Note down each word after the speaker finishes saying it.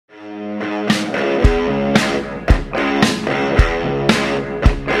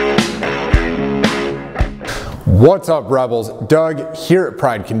What's up, Rebels? Doug here at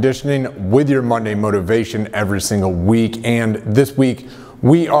Pride Conditioning with your Monday motivation every single week. And this week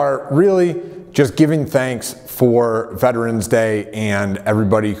we are really just giving thanks for Veterans Day and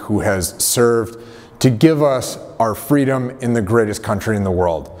everybody who has served to give us our freedom in the greatest country in the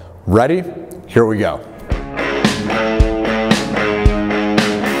world. Ready? Here we go.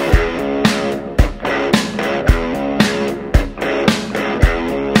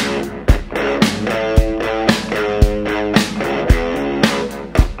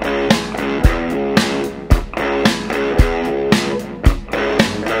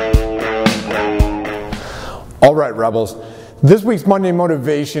 All right, Rebels, this week's Monday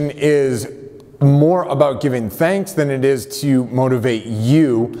motivation is more about giving thanks than it is to motivate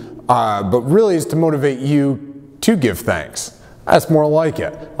you, but really is to motivate you to give thanks. That's more like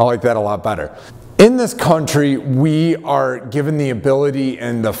it. I like that a lot better. In this country, we are given the ability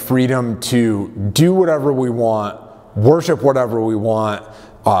and the freedom to do whatever we want, worship whatever we want,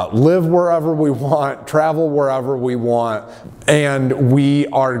 live wherever we want, travel wherever we want, and we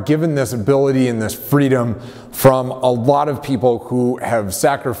are given this ability and this freedom from a lot of people who have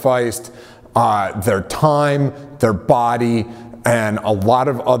sacrificed their time, their body, and a lot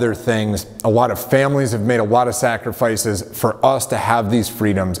of other things. A lot of families have made a lot of sacrifices for us to have these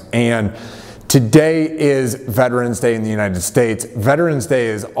freedoms. And today is Veterans Day in the United States. Veterans Day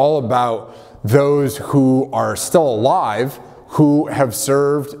is all about those who are still alive, who have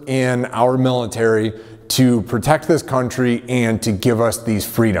served in our military to protect this country and to give us these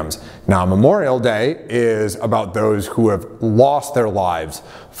freedoms. Now, Memorial Day is about those who have lost their lives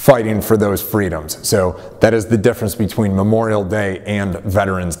fighting for those freedoms. So that is the difference between Memorial Day and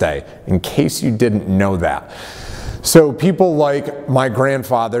Veterans Day, in case you didn't know that. So people like my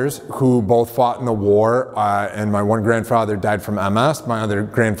grandfathers who both fought in the war, and my one grandfather died from MS, my other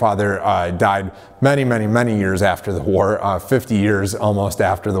grandfather died many years after the war, 50 years almost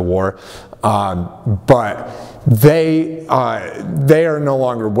after the war, but they are no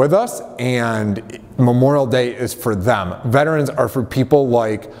longer with us, and Memorial Day is for them. Veterans are for people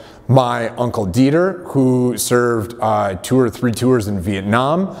like my Uncle Dieter, who served 2 or 3 tours in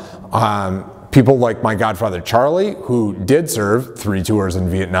Vietnam. People like my godfather Charlie, who did serve 3 tours in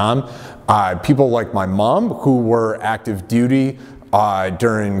Vietnam. People like my mom, who were active duty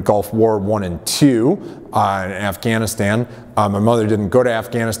during Gulf War I and II in Afghanistan. My mother didn't go to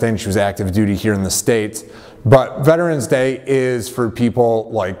Afghanistan, she was active duty here in the States. But Veterans Day is for people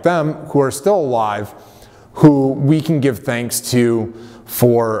like them who are still alive, who we can give thanks to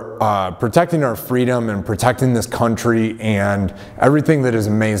for protecting our freedom and protecting this country and everything that is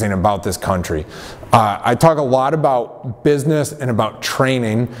amazing about this country. I talk a lot about business and about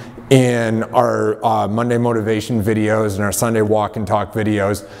training in our Monday motivation videos and our Sunday walk and talk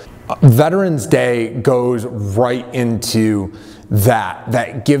videos. Veterans Day goes right into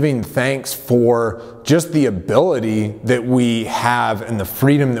that giving thanks for just the ability that we have and the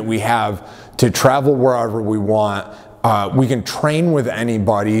freedom that we have to travel wherever we want. We can train with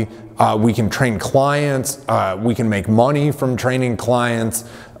anybody, we can train clients, we can make money from training clients,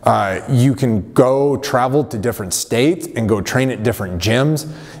 you can go travel to different states and go train at different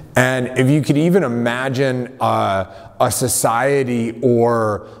gyms. And if you could even imagine a society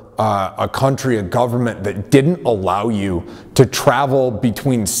or a country, a government that didn't allow you to travel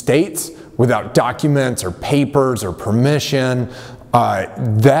between states without documents or papers or permission,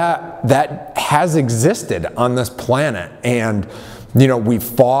 that has existed on this planet. And you know, we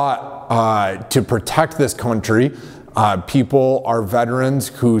fought to protect this country. People, our veterans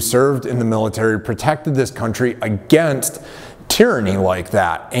who served in the military, protected this country against tyranny like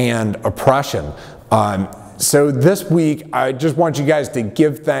that and oppression. So this week, I just want you guys to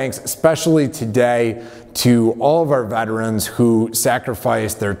give thanks, especially today, to all of our veterans who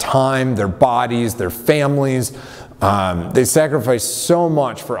sacrificed their time, their bodies, their families. They sacrificed so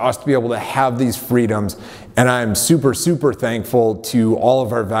much for us to be able to have these freedoms, and I'm super thankful to all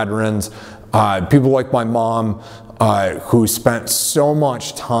of our veterans, people like my mom, who spent so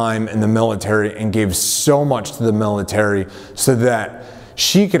much time in the military and gave so much to the military so that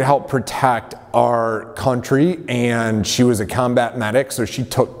she could help protect our country, and she was a combat medic, so she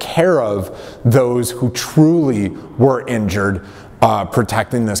took care of those who truly were injured,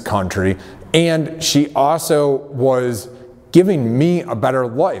 protecting this country. And she also was giving me a better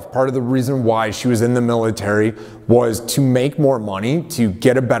life. Part of the reason why she was in the military was to make more money, to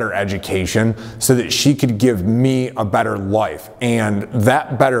get a better education, so that she could give me a better life. And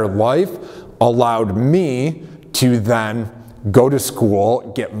that better life allowed me to then go to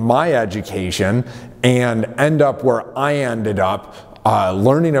school, get my education, and end up where I ended up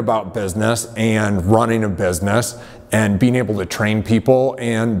learning about business and running a business and being able to train people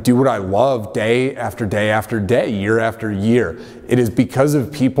and do what I love day after day after day, year after year. It is because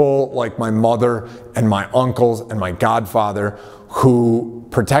of people like my mother and my uncles and my godfather who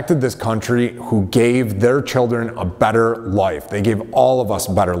protected this country, who gave their children a better life. They gave all of us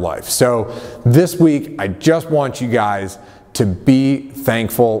a better life. So this week, I just want you guys to be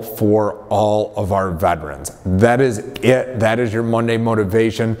thankful for all of our veterans. That is it. That is your Monday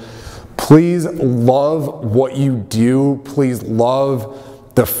motivation. Please love what you do. Please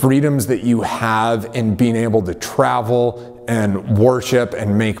love the freedoms that you have in being able to travel and worship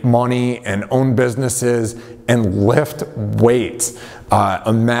and make money and own businesses and lift weights.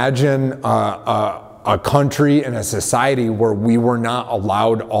 Imagine a country and a society where we were not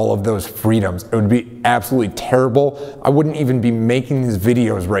allowed all of those freedoms. It would be absolutely terrible. I wouldn't even be making these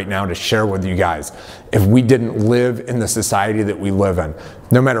videos right now to share with you guys if we didn't live in the society that we live in.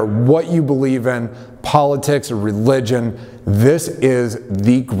 No matter what you believe in, politics or religion, this is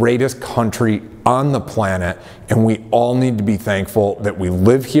the greatest country on the planet, and we all need to be thankful that we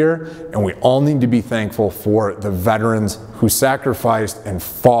live here, and we all need to be thankful for the veterans who sacrificed and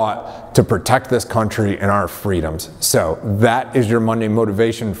fought to protect this country and our freedoms. So that is your Monday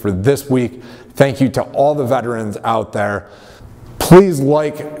motivation for this week. Thank you to all the veterans out there. Please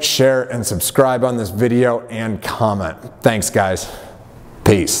like, share, and subscribe on this video and comment. Thanks, guys.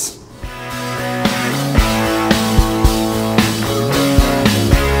 Peace.